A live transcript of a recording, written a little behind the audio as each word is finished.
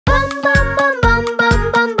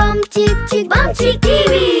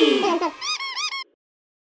BumcheekTv.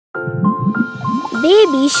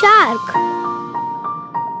 Baby shark.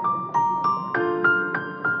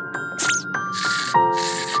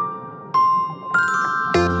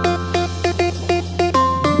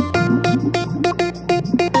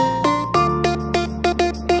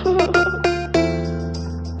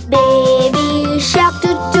 Baby shark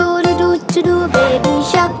do do do do do do. Baby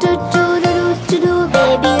shark do do do do do.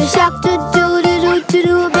 Baby shark do do do do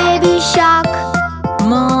do. Baby shark.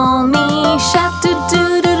 Mommy shark do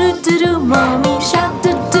do do do do do. Mommy shark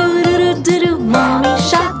do do do do do do. Mommy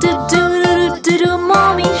shark do do do do do.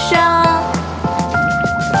 Mommy shark.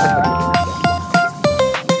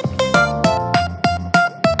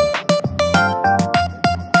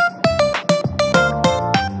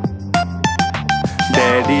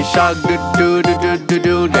 Daddy shark do do do do do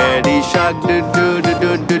do. Daddy shark do do do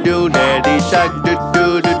do do do. Daddy shark do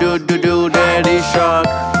do do do do do. Daddy shark.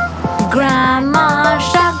 Grandma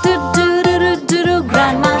shark do do do do do do.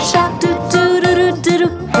 Grandma shark do do do do do do.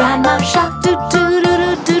 Grandma shark do do do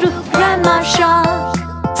do do do. Grandma shark.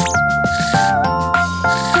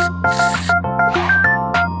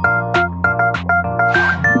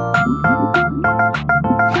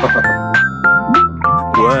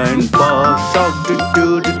 Grandpa shark do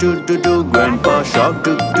do do do do do. Grandpa shark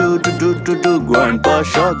do do do do do do. Grandpa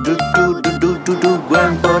shark do do do do do do.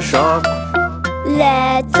 Grandpa shark.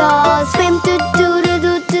 Let's all swim do do do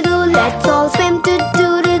do do do. Let's all swim do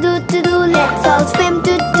do do do do do. Let's all swim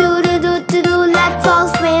do do do do do do. Let's all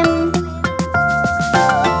swim.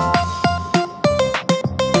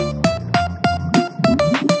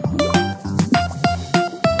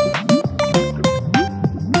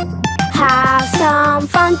 Have some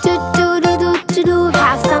fun do do do do do do.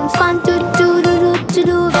 Have some fun do do do do do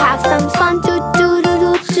do. Have some fun do do do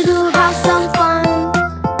do do do. Have some fun.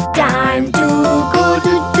 Time to go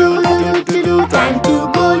do do do do do. Time to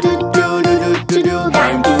go do do do do do.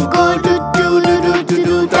 Time to go do do do do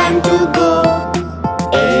do. Time to go.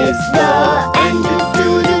 It's the end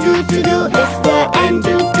do do do do do. It's the end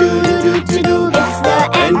do do do do do. It's the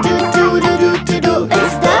end do do do do do.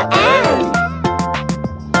 It's the end.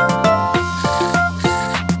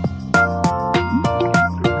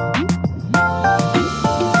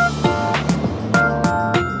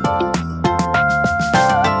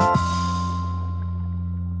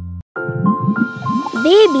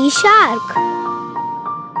 Baby shark.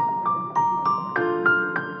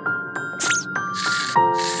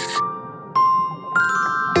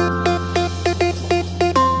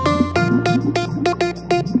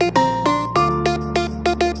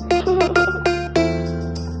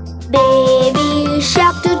 Baby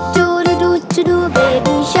shark do do do do do do.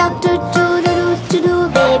 Baby shark do do do do do.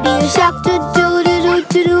 Baby shark do do do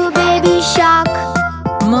do do. Baby shark.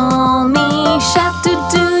 Mommy shark do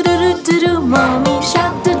do do do do do. Mommy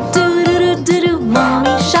shark do do do do do do.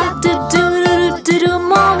 Mommy shark do do do do do.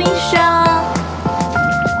 Mommy shark.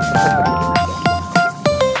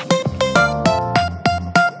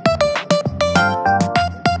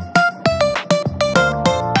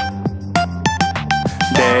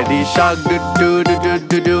 Daddy shark do do do do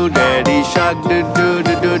do do. Daddy shark do do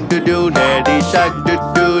do do do do. Daddy shark do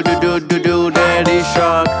do do do do do. Daddy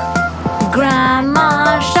shark.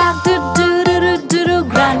 Grandma shark do do do do do do.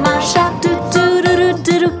 Grandma shark do do do do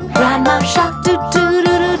do do. Grandma shark do do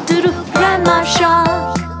do do do do. Grandma shark.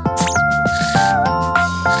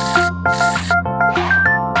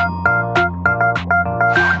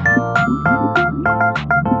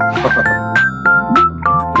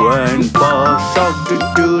 Grandpa shark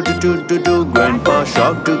do do do do do do. Grandpa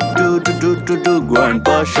shark do do do do do do.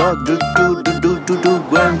 Grandpa shark do do do do do do.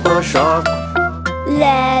 Grandpa shark.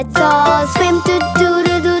 Let's all swim do do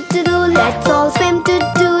do do do do. Let's all swim do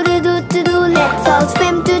do do do do do. Let's all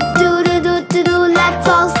swim do do do do do do. Let's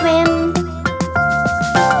all swim.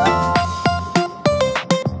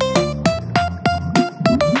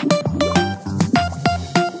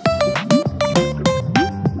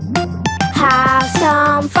 Have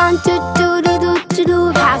some fun do do do do do do.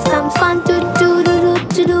 Have some fun do do do do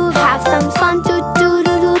do do. Have some fun do do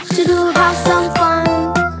do do do do. Have some fun.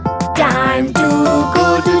 Time to go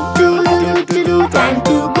do do do do do. Time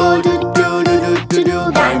to go do do do do do.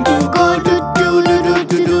 Time to go do do do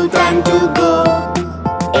do do. Time to go.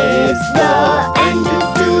 It's the end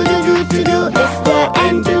do do do do do. It's the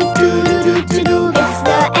end do do do do do. It's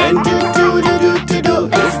the end do do do do do.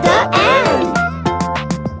 It's the end.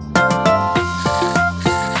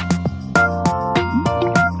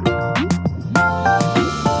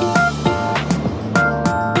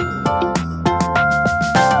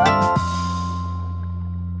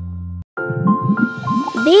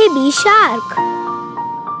 Baby shark.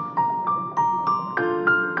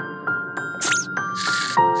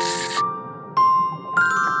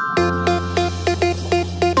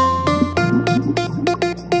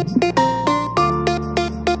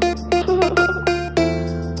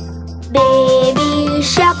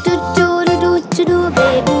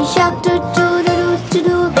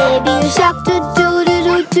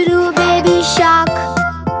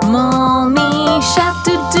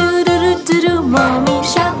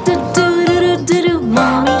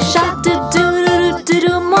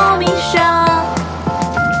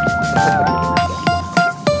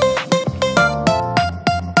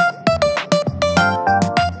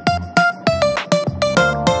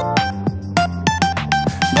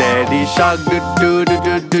 Daddy shark do do do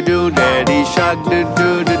do do do. Daddy shark do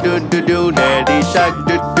do do do do do. Daddy shark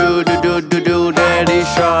do do do do do do. Daddy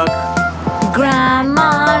shark.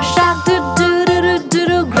 Grandma shark do do do do do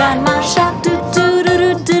do. Grandma shark do do do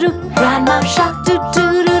do do do. Grandma shark do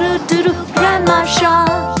do do do do do. Grandma shark.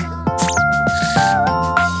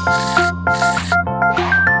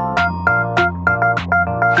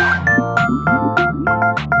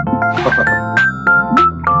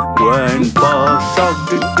 Grandpa shark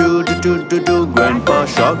do do do do do do. Grandpa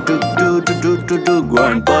shark do do do do do do.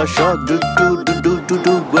 Grandpa shark do do do do do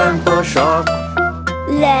do. Grandpa shark.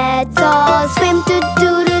 Let's all swim do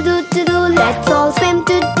do do do do do. Let's all swim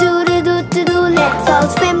do do do do do do. Let's all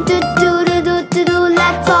swim do do do do do do.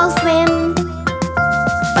 Let's all swim.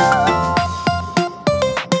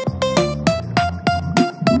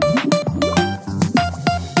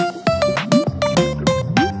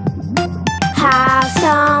 Have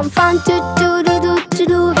some fun do do do do do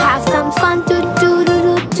do. Have some fun do do do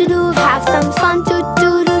do do do. Have some fun do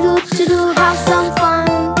do do do do do. Have some fun.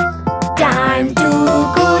 Time to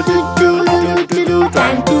go do do do do do.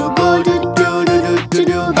 Time to go do do do do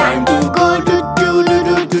do. Time to go do do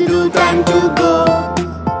do do do. Time to go.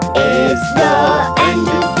 It's the end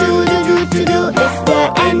do do do do do. It's the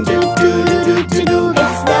end do do do do do.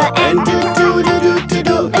 It's the end do do do do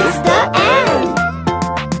do. It's the end.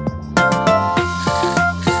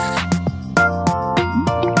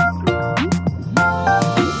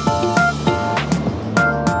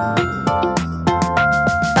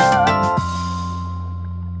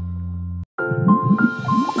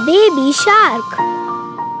 Baby shark.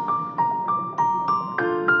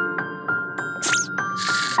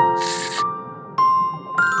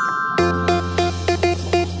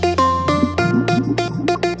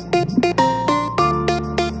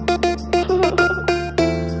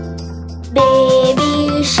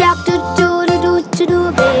 Baby shark do do do do do do.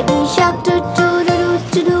 Baby shark do do do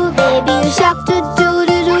do do. Baby shark do do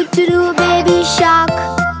do do do. Baby shark.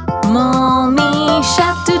 Mommy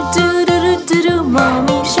shark do do do do do do.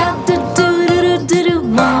 Mommy shark do do do do do do.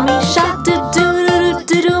 Mommy shark do do do do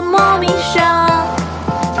do do. Mommy shark.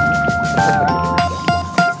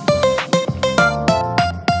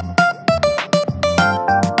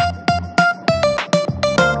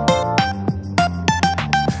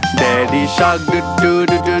 Daddy shark do do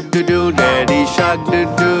do do do do. Daddy shark do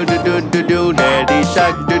do do do do do. Daddy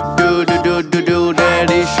shark do do do do do do.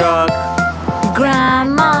 Daddy shark.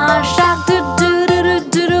 Grandma shark do do do do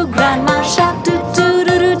do do. Grandma shark do do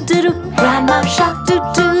do do do do. Grandma shark do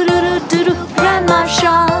do do do do do. Grandma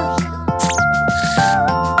shark.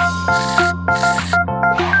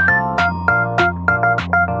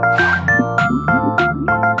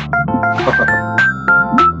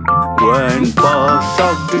 Grandpa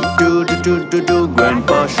shark do do do do do do.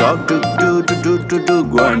 Grandpa shark do do do do do do.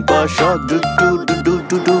 Grandpa shark do do do do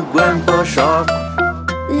do do. Grandpa shark.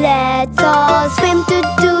 Let's all swim do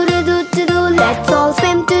do do do do do. Let's all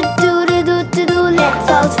swim do do do do do do. Let's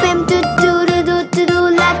all swim do do do do do do.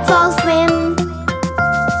 Let's all swim.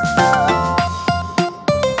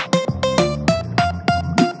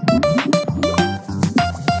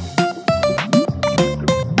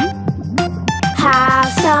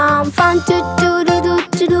 Have some fun do do do do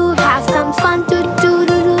do do. Have some fun do do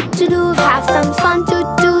do do do do. Have some fun do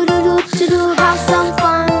do do do do do. Have some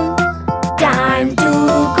fun. Time to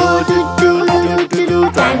go do do do do do.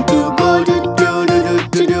 Time to go do do do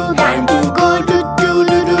do do. Time to go do do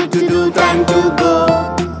do do do. Time to go.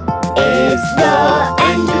 It's the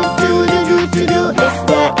end do do do do do. It's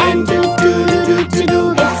the end do do do do do.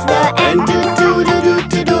 It's the end do do do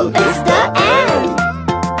do do. It's the end.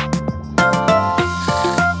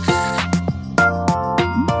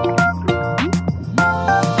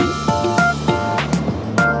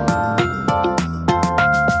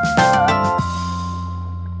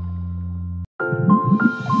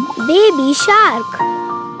 Baby shark.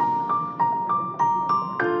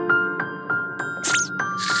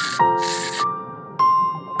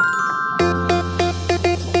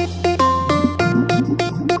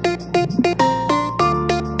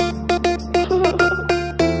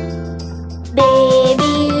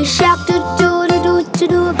 Baby shark do do do do do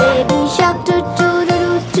do. Baby shark do do do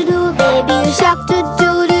do do. Baby shark do do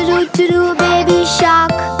do do do. Baby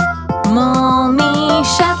shark. Mommy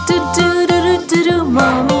shark do do do do do do.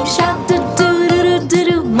 Mommy shark do do do do do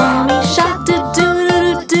do. Mommy shark do do do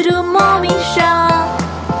do do do. Mommy shark.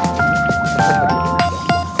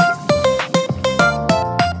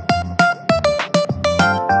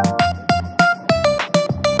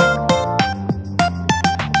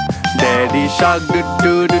 Daddy shark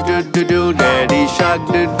do do do do do do. Daddy shark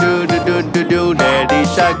do do do do do do. Daddy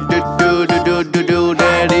shark do do do do do do.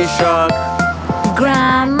 Daddy shark.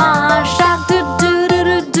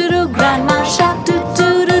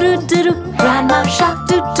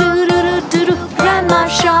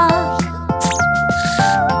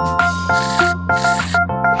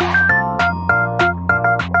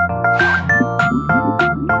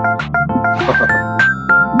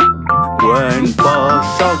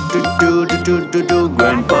 do do do do do do.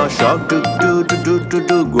 Grandpa Shark do do do do do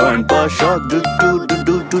do. Grandpa Shark do do do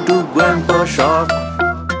do do do. Grandpa Shark.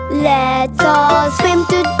 Let's all swim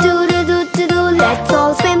do do do do do do. Let's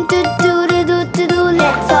all swim do do do do do do.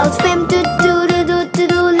 Let's all swim do do do do do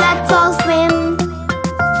do. Let's all swim.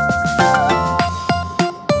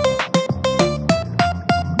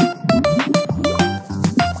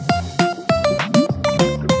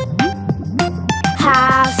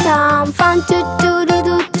 Have some fun do do do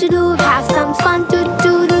do do do. Have some fun do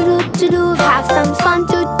do do do do do. Have some fun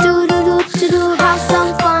do do do do do do. Have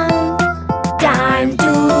some fun. Time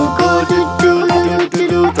to go do do do do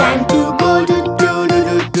do. Time to go do do do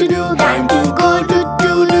do do. Time to go do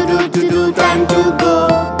do do do do. Time to go.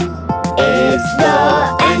 It's the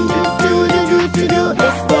end do do do do do.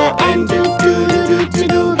 It's the end do do do do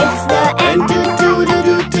do. It's the end do do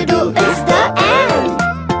do do do. It's the end.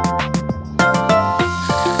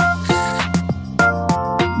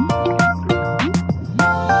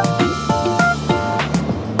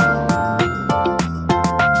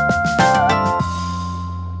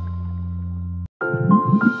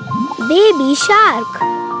 Baby shark.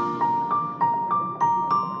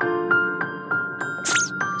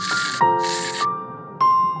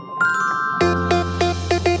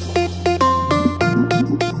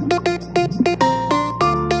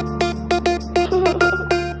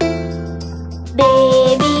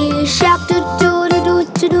 Baby shark do do do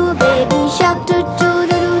do do. Baby shark do do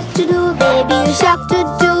do do do. Baby shark do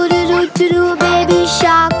do do do do. Baby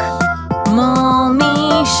shark.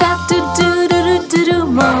 Mommy shark do do do do do.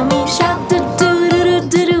 Mommy shark do do do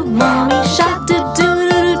do do. Mommy shark do do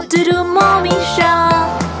do do do. Mommy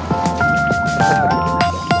shark.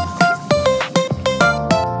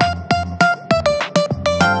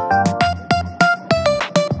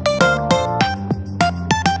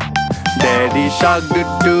 Daddy Shark do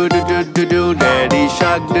do do do do do. Daddy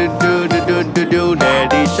Shark do do do do do do.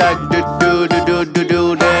 Daddy Shark do do do do do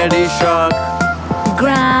do. Daddy Shark.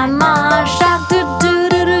 Grandma shark do do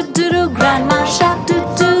do do do. Grandma shark do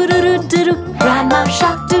do do do do. Grandma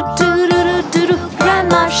shark do do do do do.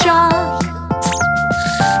 Grandma shark.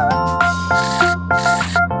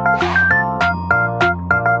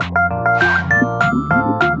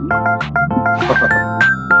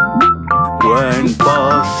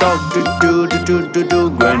 Grandpa Shark do do do do do do.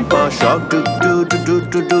 Grandpa Shark do do do do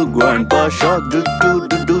do do. Grandpa Shark do do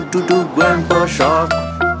do do do do. Grandpa Shark.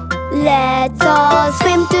 Let's all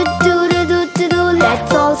swim do do do do do do.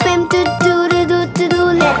 Let's all swim do do do do do do.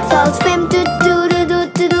 Let's all swim do do do do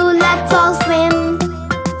do do. Let's all swim.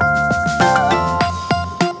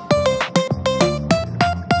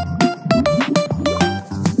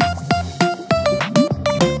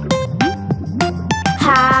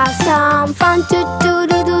 Have some fun do do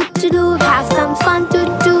do do do do. Have some fun do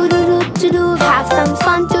do do do do do. Have some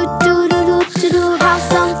fun do do do do do do. Have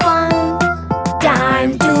some fun.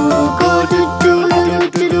 Time to go do do do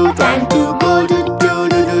do do. Time to go do do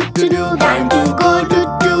do do do. Time to go do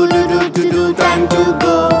do do do do. Time to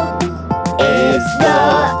go. It's the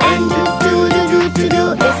end do do do do do.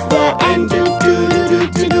 It's the end do do do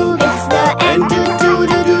do do. It's the end do do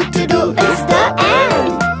do do do. It's the end.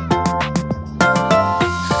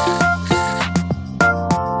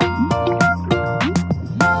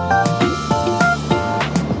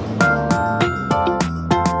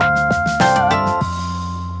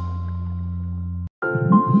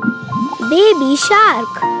 Baby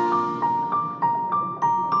shark.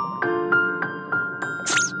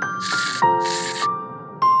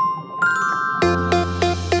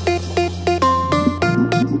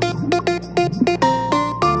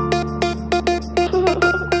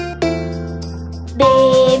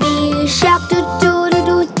 Baby shark do do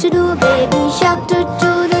do do do. Baby shark do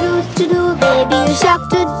do do do do. Baby shark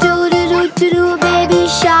do do do do do. Baby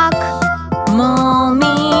shark.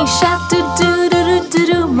 Mommy shark do do do do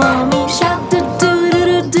do. Mommy shark do do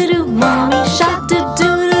do do do. Mommy shark do do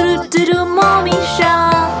do do do. Mommy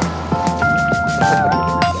shark.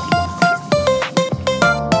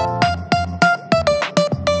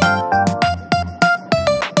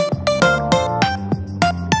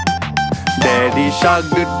 Daddy Shark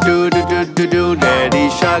do do do do do do. Daddy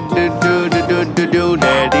Shark do do do do do do.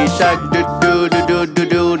 Daddy Shark do do do do do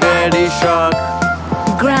do. Daddy Shark.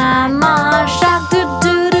 Grandma shark do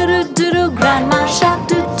do do do do. Grandma shark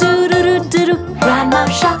do do do do do. Grandma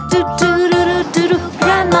shark do do do do do.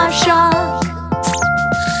 Grandma shark.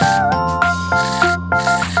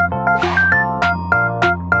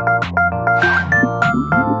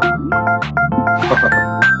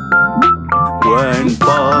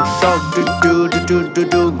 Grandpa Shark do do do do do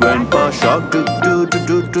do. Grandpa Shark do do do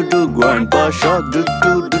do do do. Grandpa Shark do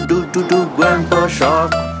do do do do do. Grandpa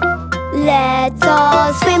Shark. Let's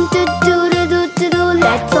all swim do do do do do do.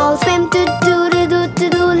 Let's all swim do do do do do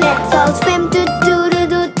do. Let's all swim do do do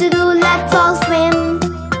do do do. Let's all swim.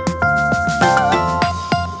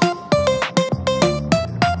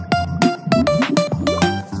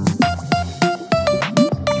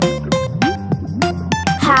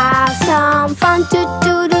 Have some fun do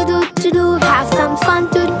do do do do do. Have some fun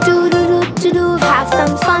do do do do do do. Have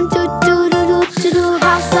some fun do do do do do do.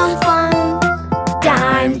 Have some fun.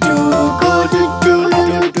 Time to go do do do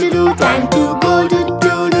do do. Time to go do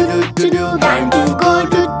do do do do. Time to go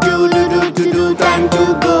do do do do do. Time to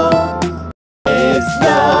go. It's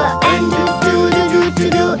the end do do do do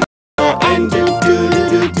do. The end do do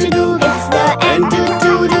do do do. It's the end do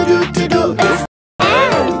do do do do. It's the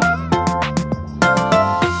end.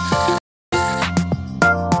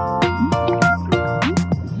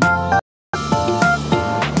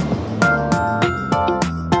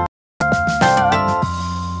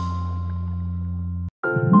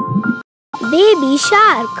 Baby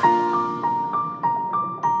shark.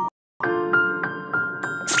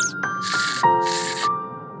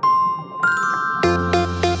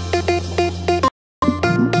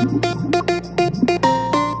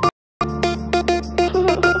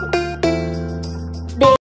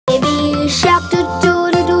 Baby shark do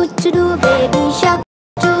do do do do do. Baby shark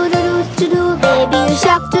do do do do do. Baby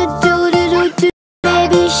shark do do do do do.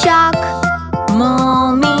 Baby shark.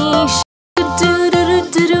 Mommy shark do do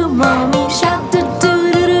do do do. Mommy shark do do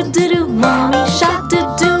do do do. Mommy shark do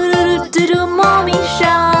do do do do. Mommy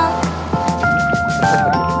shark.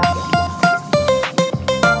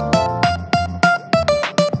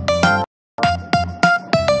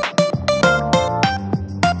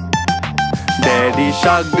 Daddy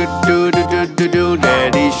Shark do do do do do do.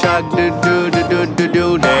 Daddy Shark do do do do do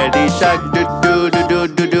do. Daddy Shark do do do do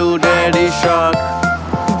do do. Daddy Shark.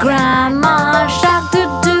 Grandma shark do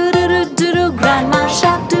do do do do do. Grandma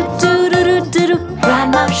shark do do do do do do.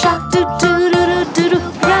 Grandma shark do do do do do do.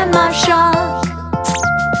 Grandma shark.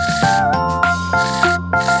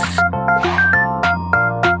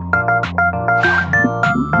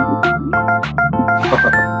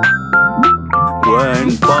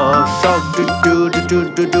 Grandpa Shark do do do do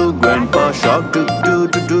do do. Grandpa Shark do do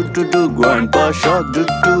do do do do. Grandpa Shark do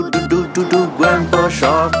do do do do do. Grandpa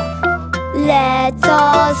Shark. Let's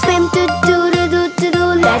all swim do do do do do do.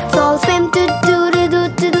 Let's all swim do do do do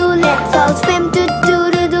do do. Let's all swim do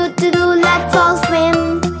do do do do do. Let's all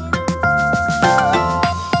swim.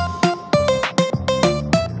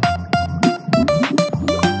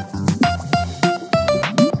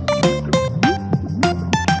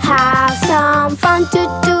 Have some fun do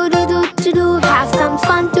do do do do do. Have some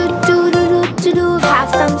fun do do do do do do. Have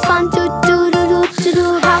some fun do do do do do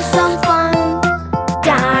do. Have some fun.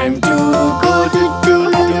 Time to go do do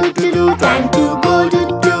do do do. Time to go do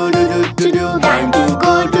do do do do. Time to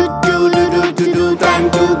go do do do do do. Time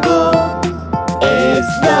to go.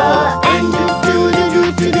 It's the end do do do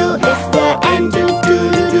do do. It's the end do do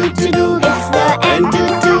do do do. It's the end do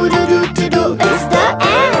do do do do. It's the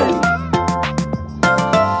end.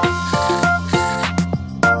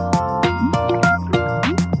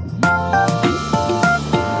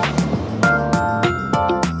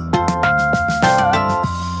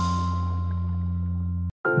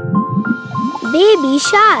 Baby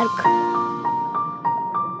shark.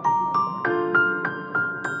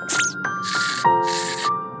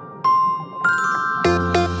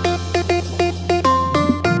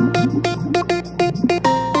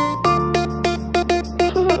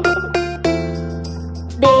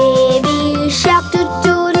 Baby shark do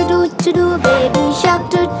do do do do do. Baby shark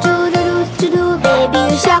do do do do do. Baby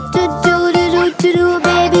shark do do do do do.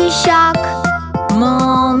 Baby shark.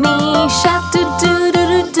 Mommy shark do do do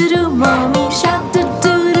do do do. Mommy shark do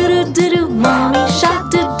do do do do do. Mommy shark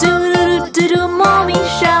do do do do do do. Mommy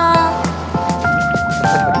shark.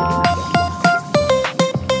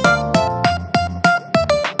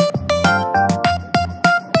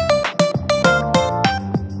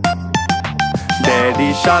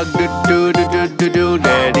 Daddy Shark do do do do do do.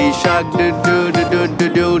 Daddy Shark do do do do do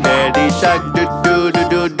do. Daddy Shark do do do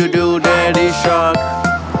do do do. Daddy Shark.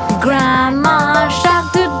 Grandma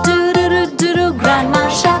shark do do do do do do. Grandma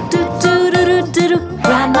shark do do do do do do.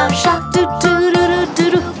 Grandma shark do do do do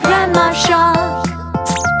do do. Grandma shark.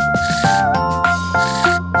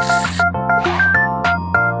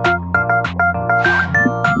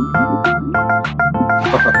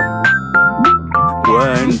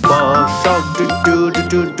 Grandpa Shark do do do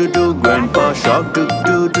do do do. Grandpa Shark do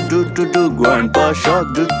do do do do do. Grandpa Shark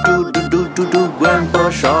do do do do do do. Grandpa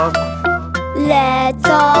Shark. Let's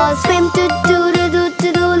all swim do do do do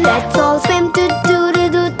do do. Let's all swim do do do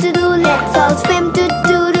do do do. Let's all swim do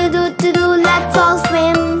do do do do do. Let's all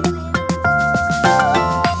swim.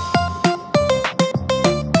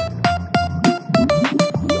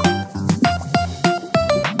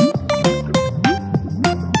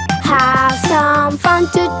 Have some fun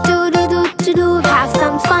do do do do do do. Have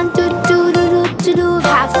some fun do do do do do do.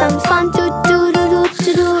 Have some fun do do do do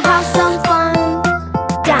do do. Have some fun.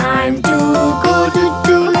 Time to go do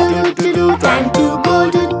do do do do. Time to go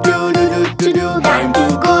do do do do do. Time to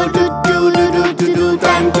go do do do do do.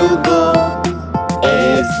 Time to go.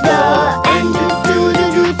 It's the end do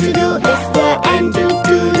do do do do. It's the end do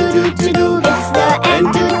do do do do. It's the end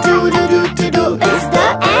do do do do do. It's the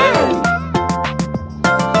end.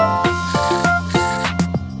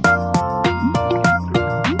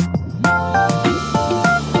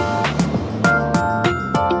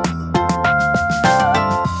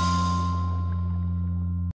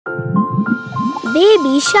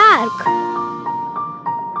 Baby shark.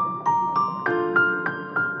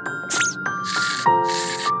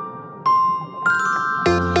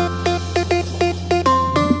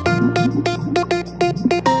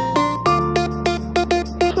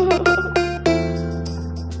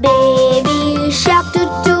 Baby shark do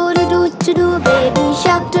do do do do do. Baby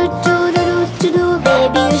shark do do do do do.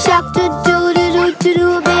 Baby shark do do do do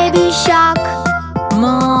do. Baby shark.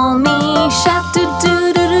 Mommy shark do do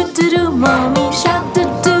do do do do. Mommy shark do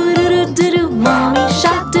do do do do do. Mommy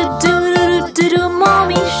shark do do do do do.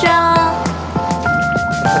 Mommy shark.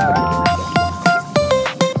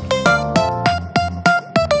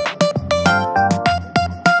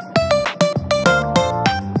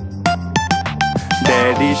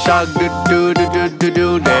 Daddy Shark do do do do do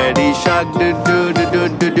do. Daddy Shark do do do do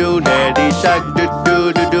do do. Daddy Shark do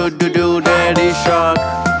do do do do do. Daddy Shark.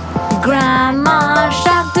 Grandma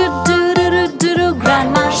shark do do do do do do.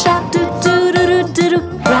 Grandma shark do do do do do do.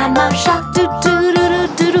 Grandma shark do do do do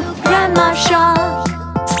do do. Grandma shark.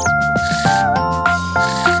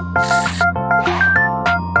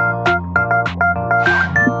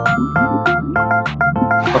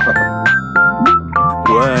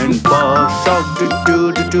 Grandpa Shark do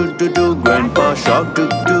do do do do do. Grandpa Shark do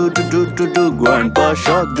do do do do do. Grandpa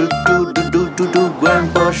Shark do do do do do do.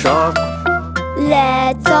 Grandpa Shark.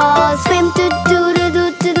 Let's all swim do do do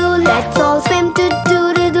do do do. Let's all swim do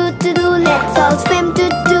do do do do do. Let's all swim do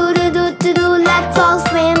do do do do do. Let's all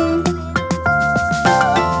swim.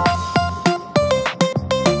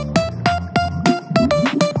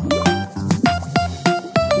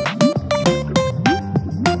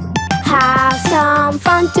 Have some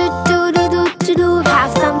fun do do do do do do.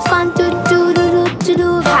 Have some fun do do do do do do.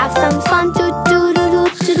 Have some fun do do do do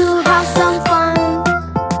do do. Have some fun.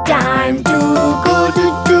 Time to go do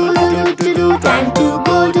do do do do. Time to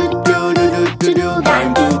go do do do do do.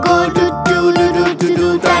 Time to go do do do do do.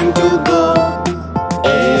 Time to go.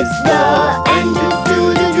 It's the end do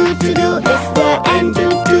do do do do. It's the end do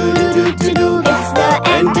do do do do. It's the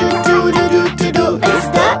end do do do do do. It's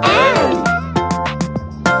the end.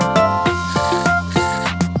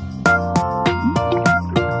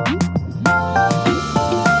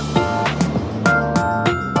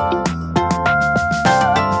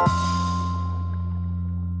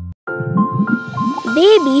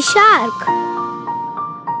 Baby shark.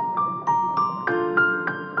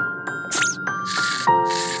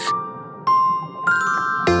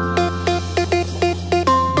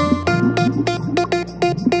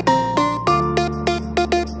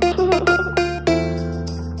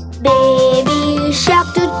 Baby shark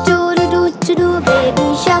do do do do do do. Baby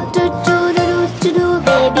shark do do do do do.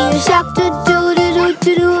 Baby shark do do do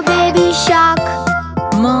do do. Baby shark.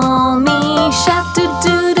 Mommy shark do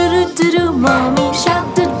do do do do do. Mommy shark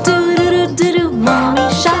do do do do do do. Mommy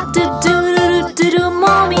shark do do do do do.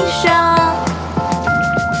 Mommy shark.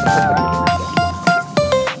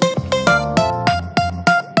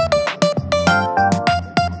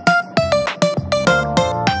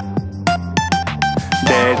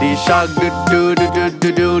 Daddy Shark do do do do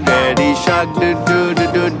do do. Daddy Shark do do do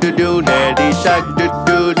do do do. Daddy Shark do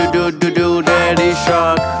do do do do do. Daddy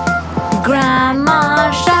Shark.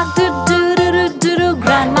 Grandma shark do do do do do do.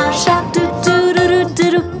 Grandma shark do do do do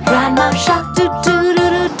do do. Grandma shark do do do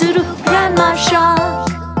do do do. Grandma shark.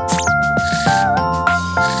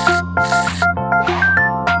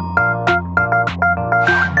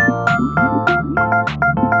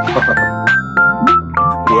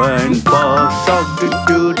 Grandpa Shark do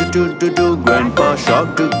do do do do do. Grandpa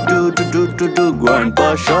Shark do do do do do do.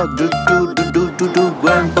 Grandpa Shark do do do do do do.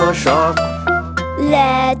 Grandpa Shark.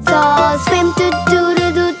 Let's all swim do do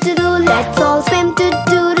do do do do. Let's all swim do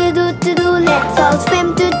do do do do do. Let's all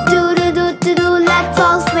swim do do do do do do. Let's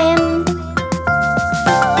all swim.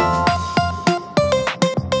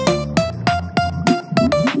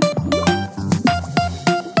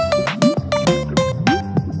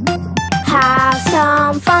 Have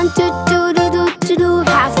some fun do do do do do do.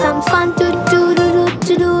 Have some fun do do do do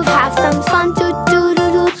do do. Have some fun do do do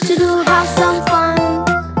do do do. Have some fun.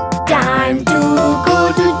 Time to go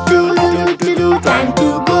do do do do do. Time to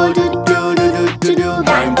go do do do do do.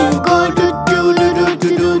 Time to go do do do do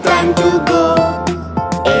do. Time to go.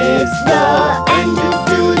 It's the end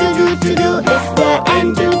do do do do do. It's the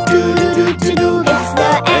end do do do do do. It's the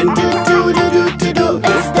end do do do do do.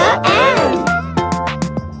 It's the end.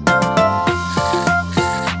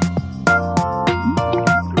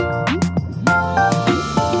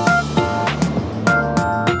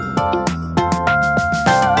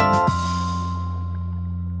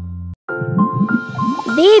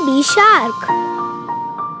 Baby shark.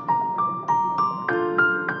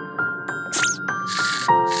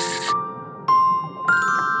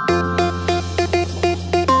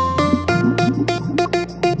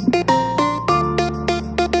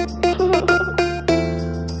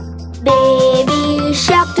 Baby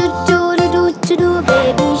shark do do do do do.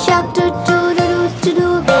 Baby shark do do do do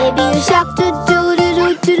do. Baby shark do do do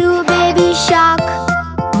do do. Baby shark.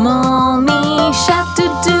 Mommy shark do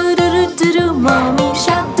do do do do. Mommy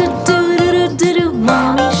shark do do do do do.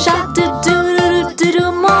 Mommy shark do do do do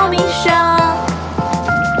do. Mommy shark.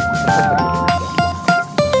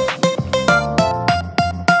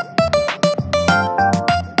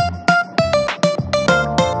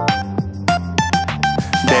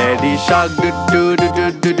 Daddy Shark do do do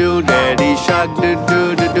do do do. Daddy Shark do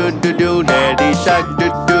do do do do do. Daddy Shark do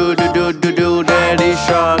do do do do do. Daddy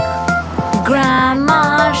Shark.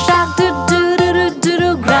 Grandma shark do do do do do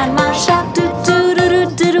do. Grandma shark do do do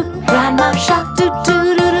do do do. Grandma shark do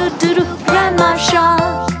do do do do do. Grandma shark.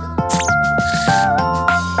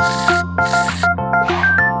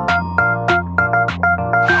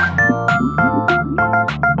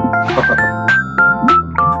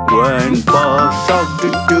 Grandpa Shark do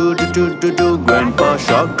do do do do do. Grandpa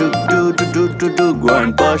Shark do do do do do do.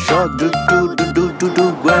 Grandpa Shark do do do do do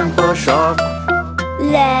do. Grandpa Shark.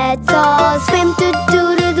 Let's all swim do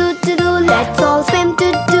do do do do do. Let's all swim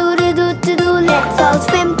do do do do do do. Let's all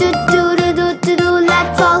swim do do do do do do.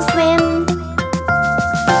 Let's all swim.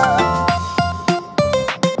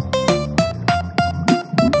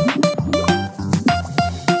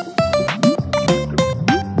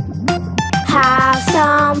 Have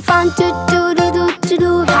some fun do do do do do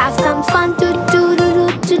do. Have some fun do do do do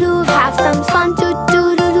do do. Have some fun do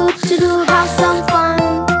do do do do do. Have some fun.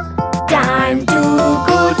 Time to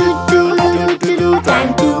go do do do do do.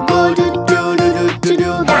 Time to go do do do do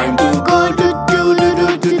do. Time to go do do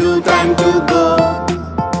do do do. Time to go.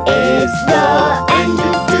 It's the end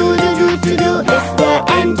do do do do do. It's the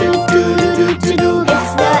end do do do do do.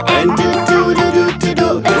 It's the end do do do do do.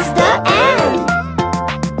 It's the end.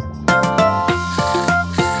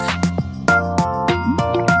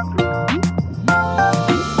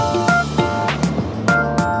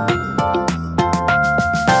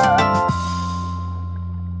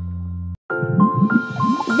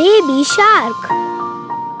 Baby shark.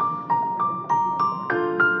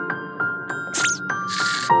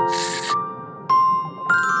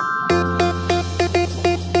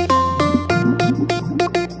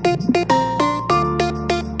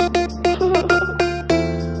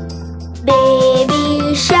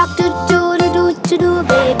 Baby shark do do do do do.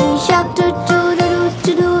 Baby shark do do do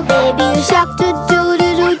do do. Baby shark do do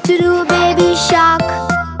do do do. Baby shark.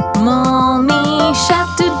 Mommy shark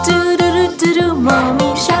do do do do do.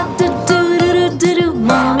 Mommy shark do do do do do.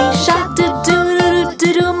 Mommy shark do do do do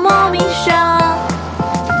do. Mommy shark.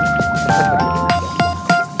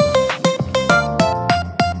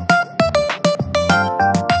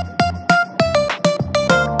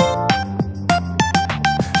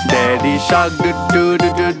 Daddy Shark do do do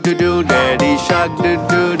do do do. Daddy Shark do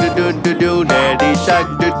do do do do do. Daddy Shark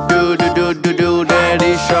do do do do do do.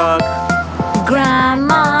 Daddy Shark.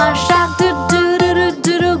 Grandma shark do do do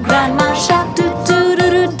do do. Grandma shark do do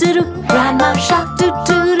do do do. Grandma shark do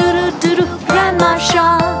do do do do. Grandma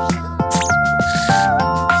shark.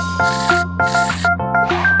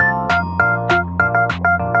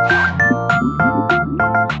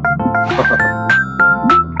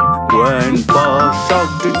 Grandpa Shark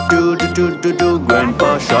do do do do do do.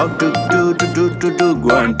 Grandpa Shark do do do do do do.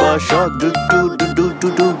 Grandpa Shark do do do do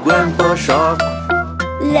do do. Grandpa Shark.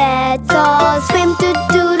 Let's all swim do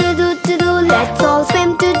do do do do do. Let's all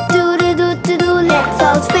swim do do do do do do. Let's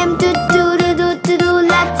all swim do do do do do do.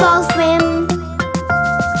 Let's all swim.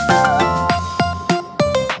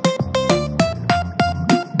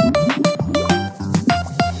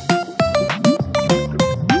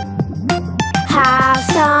 Have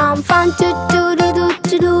some fun do do do do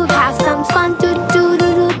do do. Have some fun do do do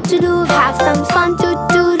do do do. Have some fun do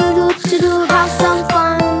do do do do do. Have some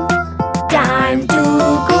fun. Time to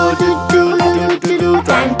go do do do do do.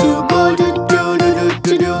 Time to go do do do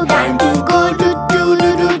do do. Time to go do do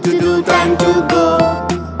do do do. Time to go.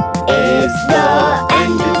 It's the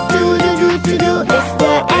end do do do do do. It's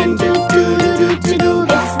the end do do do do do.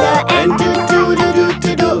 It's the end do do do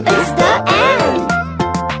do do. It's the end.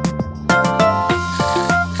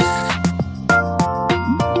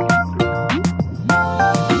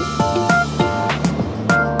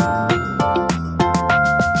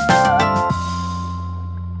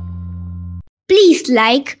 Please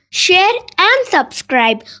like, share and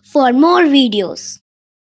subscribe for more videos.